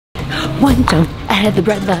One jump ahead the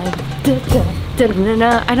bread line. Da, da, da, da,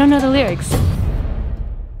 da. I don't know the lyrics.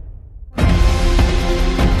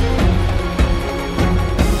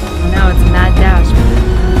 Now it's mad dash.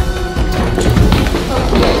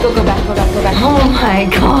 Go back, go back, go back. Oh my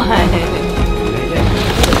god.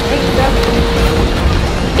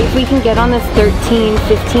 If we can get on this 13,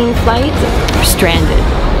 15 flight, we're stranded.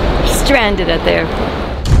 We're stranded at the airport.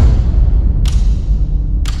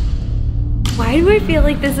 Why do I feel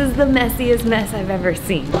like this is the messiest mess I've ever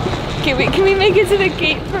seen? Can we make it to the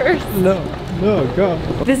gate first? No, go.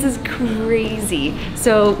 This is crazy.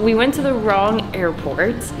 So we went to the wrong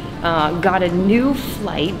airport, got a new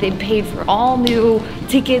flight. They paid for all new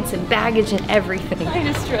tickets and baggage and everything. Kind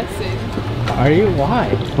of stressing. Are you? Why?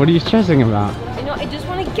 What are you stressing about? I know, I just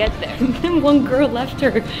want to get there. And then one girl left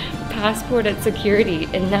her passport at security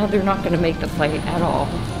and now they're not going to make the flight at all.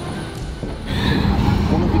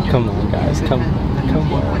 Come on, guys. Come on.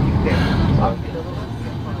 Come on.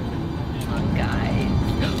 Guys.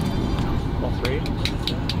 All three?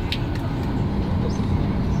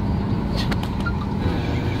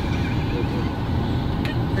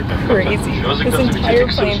 Crazy. This entire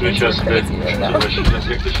plane thinks we're crazy right now. So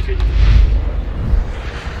excited to see that.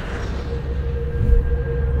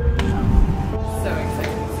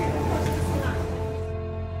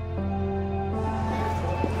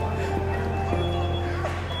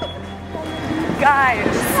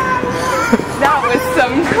 Guys, that was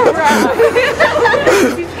some crap.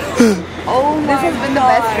 Oh my This has been the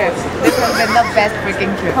best trip. This has been the best freaking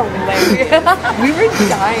trip. Hilarious. We were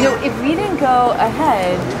dying. No, if we didn't go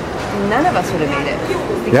ahead, none of us would have made it.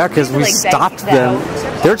 Yeah, because we stopped them.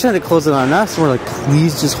 They were trying to close it on us, and we're like,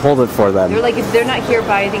 please just hold it for them. They're like, if they're not here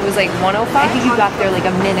by, I think it was like 1:05. I think you got there like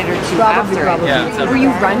a minute or two after. Yeah, were you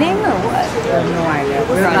running or what? I have no idea.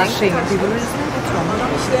 We're not seeing it. People are just like, what's wrong with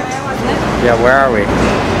us? Yeah, where are we?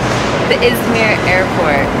 The Izmir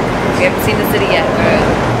airport. We haven't seen the city yet, but it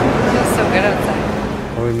feels so good outside.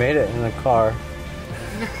 Well, we made it in the car.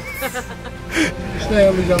 İşte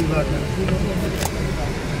alacağım zaten.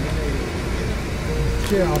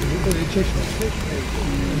 Şey abi, böyle çeşme.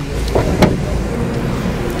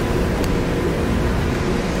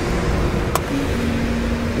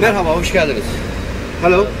 Merhaba, hoş geldiniz.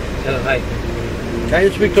 Hello. Hello, hi. Can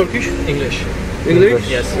you speak Turkish? English. English?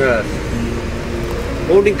 Yes. Yes.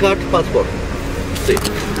 Boarding card, passport. See.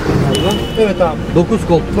 Evet abi. 9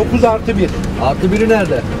 koltuk. 9 artı 1. Artı 1'i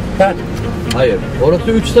nerede? Ben. Hayır.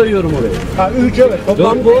 Orası 3 sayıyorum orayı. Ha 3 evet.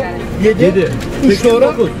 Toplam 4 bu. 7. 3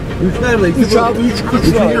 sonra 9. 3 nerede? 3 abi 3 kuş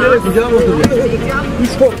 3'ü var. nereye kucağıma oturacak?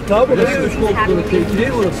 3 koltuk daha bu. Nereye 3 koltukları? Tehlikeli değil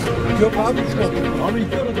mi orası? Yok abi 3 koltuk. Abi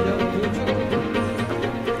 2 orası ya.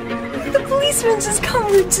 The policeman just come.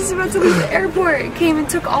 We were just about to leave the airport. It came and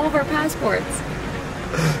took all of our passports.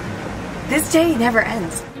 This day never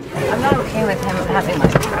ends. I'm not okay with him having my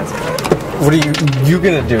passport. What are you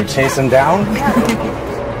gonna do? Chase him down?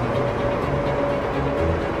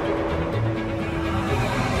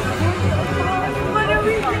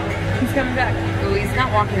 He's coming back. Oh, he's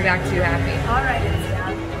not walking back too happy. Alright,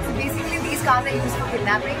 so basically these cars are used for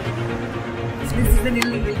kidnapping. So this is an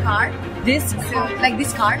illegal car. So like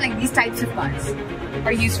this car, like these types of cars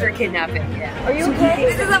Are used for kidnapping. Yeah. Are you okay?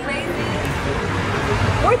 This is amazing.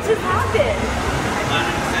 What just happened?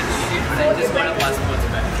 I just got a passport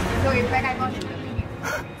back. So in fact I got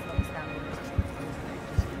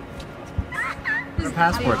Our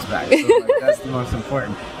passport's back, so like, that's the most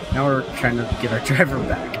important. Now we're trying to get our driver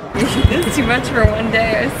back. This is too much for one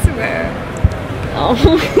day, I swear. Oh.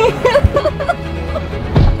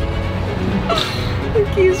 It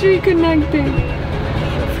keeps reconnecting.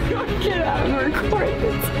 Get out and record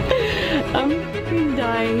this. I'm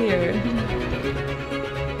dying here.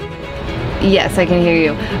 Yes, I can hear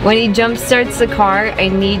you. When he jump starts the car, I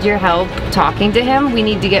need your help talking to him. We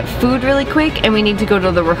need to get food really quick and we need to go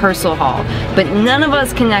to the rehearsal hall. But none of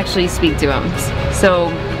us can actually speak to him.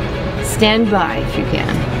 So stand by if you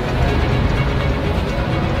can.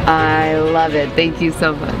 I love it. Thank you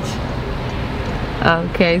so much.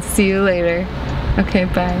 Okay, see you later. Okay,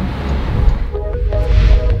 bye.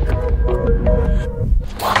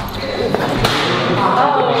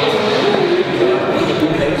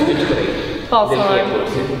 False alarm.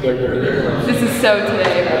 This is so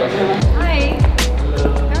today. Hi.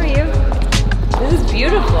 How are you? This is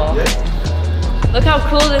beautiful. Look how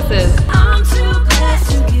cool this is. I'm too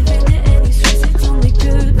blessed to give in to any stress. It's only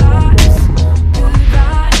good vibes. Good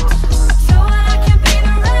vibes. So I can pay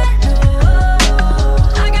the rent.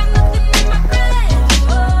 Oh, I got nothing in my credit.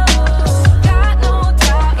 Oh, got no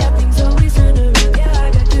doubt. Yeah, things always turn around. Yeah,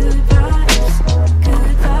 I got good vibes.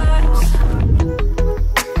 Good vibes.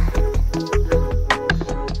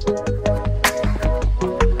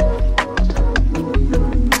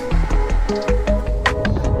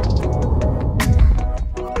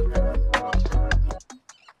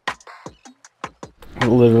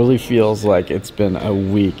 feels like it's been a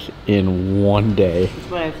week in one day. That's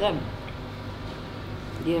what I said.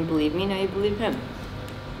 You didn't believe me, now you believe him.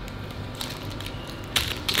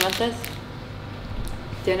 You want this?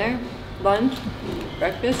 Dinner? Lunch?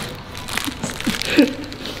 Breakfast?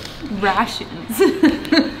 Rations.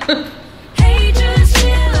 I'm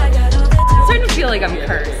starting to feel like I'm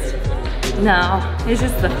cursed. No, it's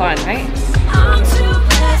just the fun, right?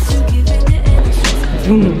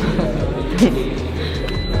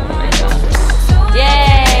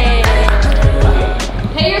 Yay!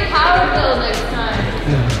 Pay your power bill next time.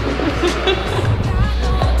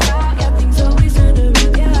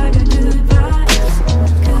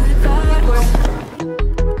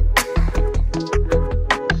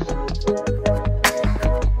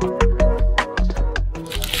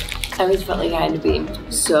 I always felt like I had to be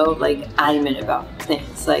so like adamant about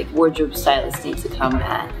things. Like wardrobe stylist needs to come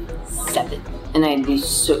at 7, and I'd be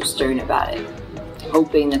so stern about it,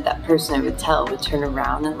 hoping that that person I would tell would turn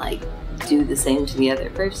around and like do the same to the other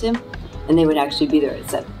person, and they would actually be there at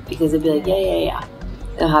 7, because they'd be like, yeah,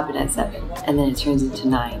 it'll happen at 7, and then it turns into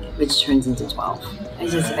 9, which turns into 12.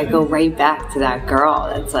 I go right back to that girl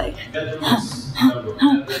that's like,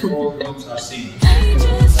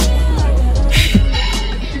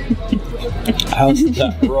 How's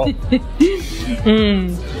that roll?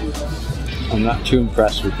 I'm not too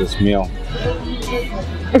impressed with this meal.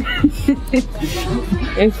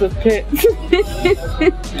 it's a pit.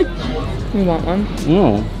 You want one?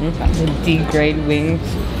 No. The D-grade wings.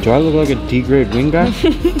 Do I look like a D-grade wing guy?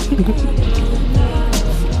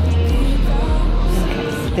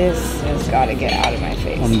 This has got to get out of my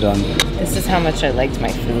face. I'm done. This is how much I liked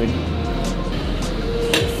my food.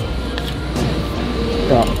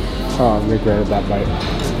 Oh, I regretted that bite.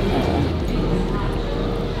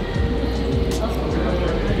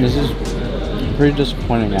 This is pretty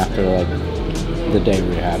disappointing after like the day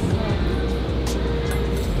we had.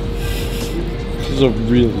 This is a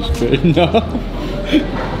really straight no.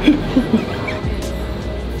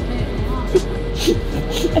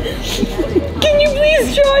 Can you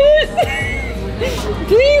please try it?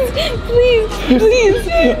 Please. I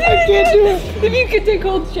can't do it. If you can take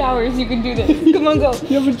cold showers, you can do this. Come on, go.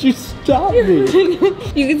 Yeah, but you stopped me.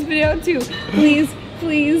 You can spit it out too. Please.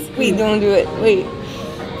 Wait, don't do it. Wait.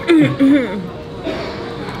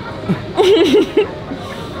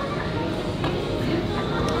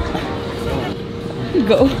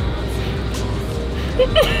 Go.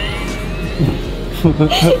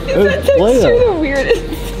 It's Texture Play-Doh. the weirdest.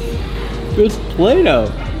 It's Play-Doh.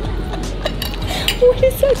 What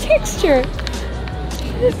is that texture?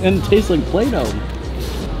 And it tastes like Play-Doh.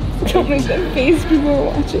 Don't make that face, people are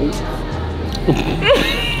watching.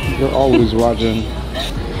 You're always watching.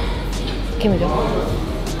 Can we go?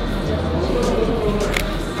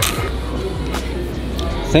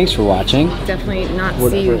 Thanks for watching. Definitely not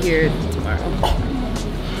see you here tomorrow.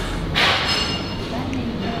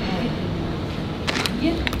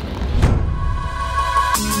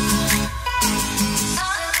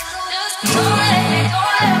 Don't let me